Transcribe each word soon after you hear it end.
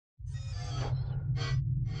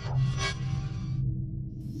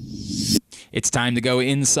It's time to go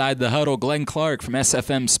inside the huddle. Glenn Clark from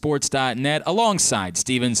SFMSports.net alongside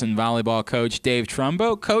Stevenson volleyball coach Dave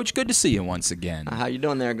Trumbo. Coach, good to see you once again. How you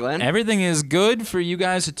doing there, Glenn? Everything is good for you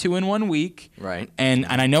guys, a 2-in-1 week. Right. And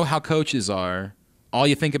I know how coaches are. All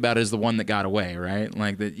you think about is the one that got away, right?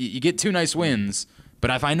 Like you get 2 nice wins,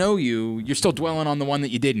 but if I know you, you're still dwelling on the one that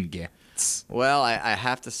you didn't get. Well, I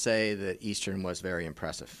have to say that Eastern was very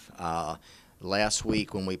impressive. Last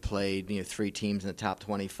week when we played 3 teams in the top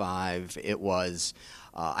 25, it was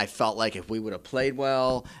I felt like if we would have played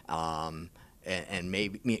well and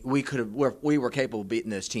maybe we were capable of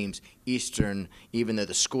beating those teams. Eastern, even though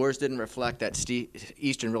the scores didn't reflect that,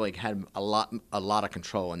 Eastern really had a lot of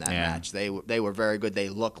control in that match. They were very good. They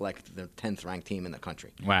looked like the 10th ranked team in the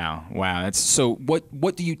country. Wow. That's so.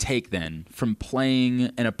 What do you take then from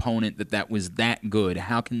playing an opponent that was that good?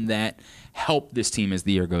 How can that help this team as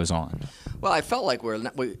the year goes on? Well, I felt like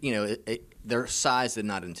their size did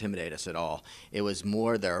not intimidate us at all. It was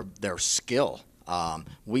more their skill.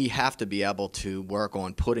 We have to be able to work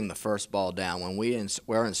on putting the first ball down. When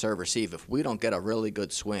we're in serve receive, if we don't get a really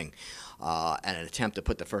good swing and an attempt to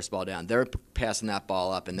put the first ball down, they're passing that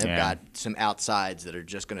ball up, and they've got some outsides that are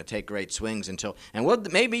just going to take great swings and we'll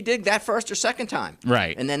maybe dig that first or second time.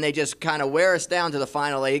 Right. And then they just kind of wear us down to the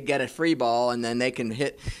final. They get a free ball, and then they can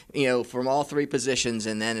hit from all 3 positions,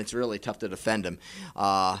 and then it's really tough to defend them.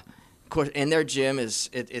 Of course, in their gym it's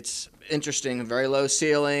interesting, very low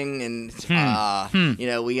ceiling, and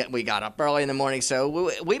we got up early in the morning,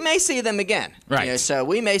 so we may see them again. Right. So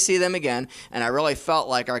we may see them again, and I really felt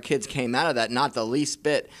like our kids came out of that not the least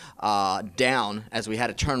bit down, as we had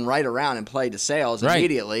to turn right around and play to sales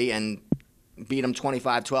immediately and beat them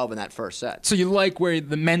 25-12 in that first set. So you like where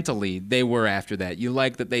mentally they were after that. You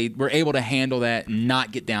like that they were able to handle that and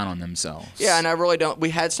not get down on themselves. Yeah, and I really don't.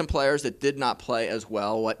 We had some players that did not play as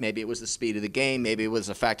well. Maybe it was the speed of the game. Maybe it was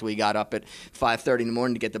the fact we got up at 5:30 in the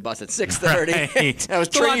morning to get the bus at 6:30. Right.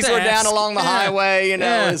 Trees were down along the highway.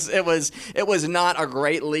 It was not a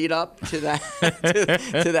great lead up to that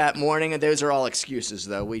to that morning. And those are all excuses,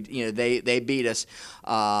 though. They beat us,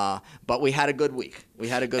 but we had a good week.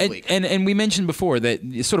 And we mentioned before that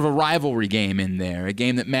it's sort of a rivalry game in there, a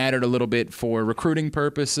game that mattered a little bit for recruiting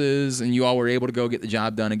purposes, and you all were able to go get the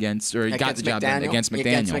job done against McDaniel. Against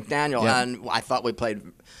McDaniel, Yep. And I thought we played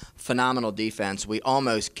phenomenal defense. We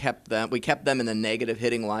almost kept them. We kept them in the negative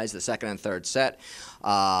hitting wise the second and third set.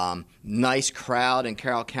 Nice crowd, and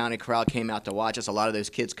Carroll County crowd came out to watch us. A lot of those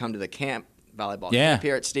kids come to the volleyball camp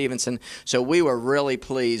here at Stevenson. So we were really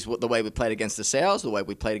pleased with the way we played against the Sales, the way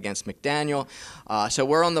we played against McDaniel. So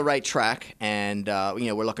we're on the right track, and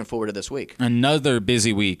we're looking forward to this week. Another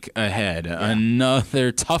busy week ahead. Yeah.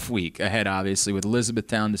 Another tough week ahead, obviously, with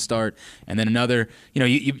Elizabethtown to start, and then another.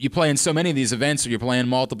 You play in so many of these events, or you're playing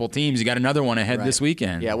multiple teams. You got another one ahead this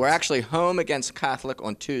weekend. Yeah, we're actually home against Catholic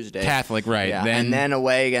on Tuesday. Catholic, right? Yeah, and then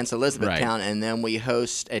away against Elizabethtown, and then we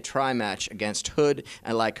host a tri-match against Hood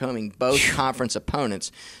and Lycoming, both conference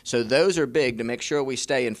opponents. So those are big to make sure we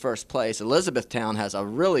stay in first place. Elizabethtown has a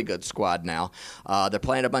really good squad now. They're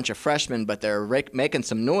playing a bunch of freshmen, but they're making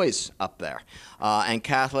some noise up there. And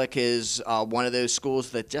Catholic is one of those schools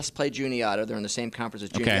that just played Juniata. They're in the same conference as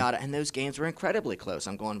Juniata, and those games were incredibly close.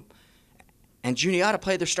 I'm going, and Juniata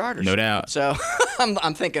played their starters. No doubt. So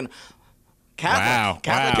I'm thinking,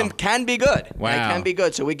 Catholic can be good. Wow. They can be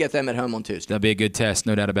good, so we get them at home on Tuesday. That'll be a good test,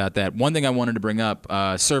 no doubt about that. One thing I wanted to bring up,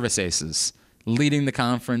 service aces. Leading the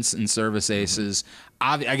conference in service aces.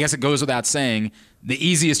 I guess it goes without saying, the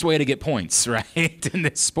easiest way to get points, right, in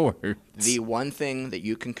this sport. The one thing that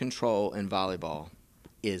you can control in volleyball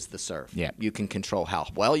is the serve. Yeah. You can control how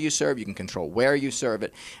well you serve. You can control where you serve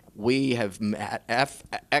it. We have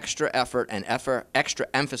extra effort and extra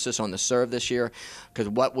emphasis on the serve this year, because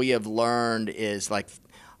what we have learned is that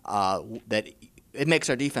it makes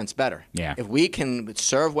our defense better. Yeah. If we can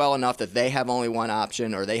serve well enough that they have only one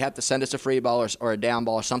option, or they have to send us a free ball or a down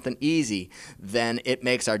ball or something easy, then it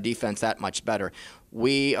makes our defense that much better.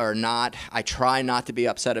 I try not to be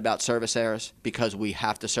upset about service errors, because we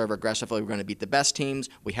have to serve aggressively. We're going to beat the best teams.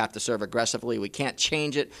 We have to serve aggressively. We can't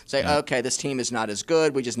change it, say, okay, this team is not as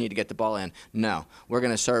good. We just need to get the ball in. No, we're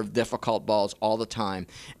going to serve difficult balls all the time,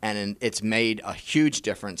 and it's made a huge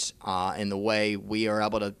difference in the way we are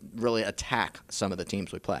able to really attack some of the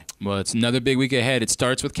teams we play. Well, it's another big week ahead. It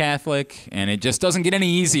starts with Catholic, and it just doesn't get any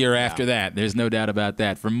easier after that. There's no doubt about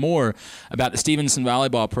that. For more about the Stevenson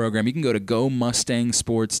volleyball program, you can go to GoMustangSports.com.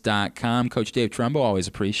 Coach Dave Trumbo, always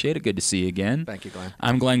appreciate it. Good to see you again. Thank you, Glenn.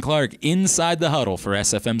 I'm Glenn Clark, Inside the Huddle for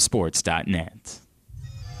SFMSports.net.